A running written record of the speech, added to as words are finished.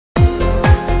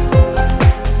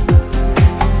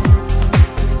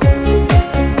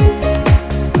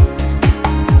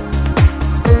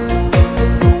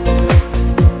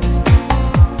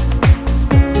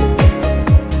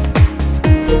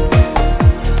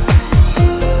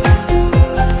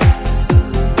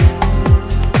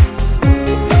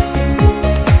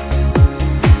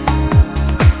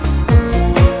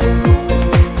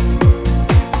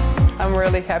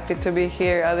to be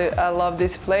here. I love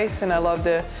this place and I love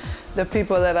the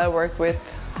people that I work with.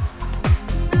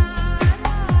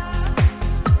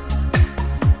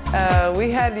 We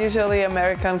had usually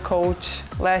American coach.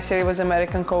 Last year it was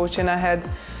American coach, and I had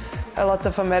a lot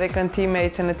of American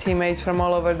teammates and teammates from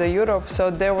all over Europe, so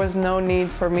there was no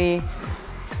need for me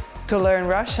to learn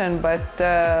Russian, but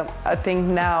I think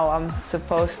now I'm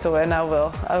supposed to, and I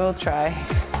will try.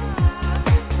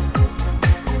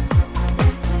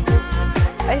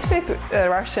 I speak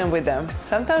Russian with them.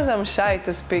 Sometimes I'm shy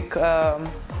to speak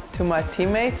to my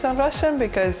teammates on Russian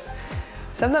because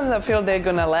sometimes I feel they're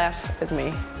gonna laugh at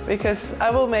me. Because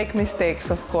I will make mistakes,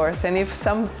 of course, and if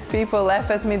some people laugh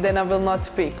at me, then I will not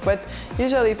speak. But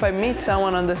usually if I meet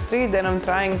someone on the street, then I'm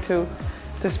trying to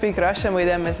speak Russian with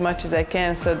them as much as I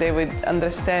can, so they would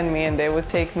understand me and they would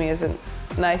take me as a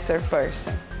nicer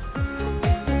person.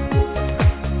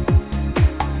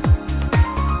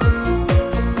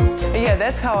 Yeah,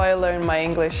 that's how I learned my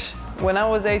English. When I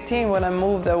was 18, when I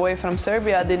moved away from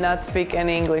Serbia, I did not speak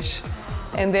any English.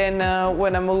 And then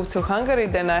when I moved to Hungary,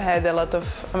 then I had a lot of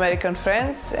American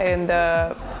friends and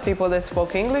people that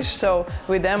spoke English. So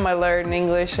with them I learned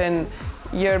English, and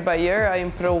year by year I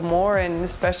improved more, and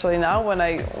especially now when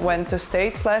I went to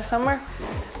States last summer,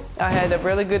 I had a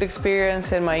really good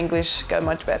experience and my English got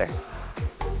much better.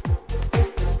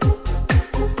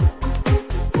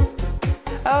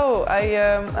 Oh,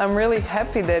 I'm really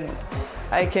happy that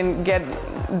I can get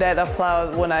that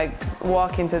applause when I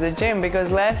walk into the gym,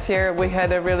 because last year we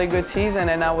had a really good season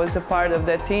and I was a part of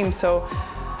that team, so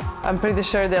I'm pretty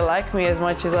sure they like me as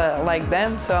much as I like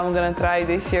them, so I'm gonna try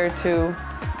this year to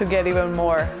get even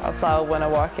more applause when I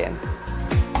walk in.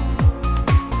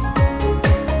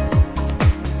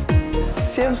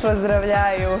 Всем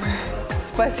поздравляю.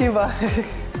 Спасибо.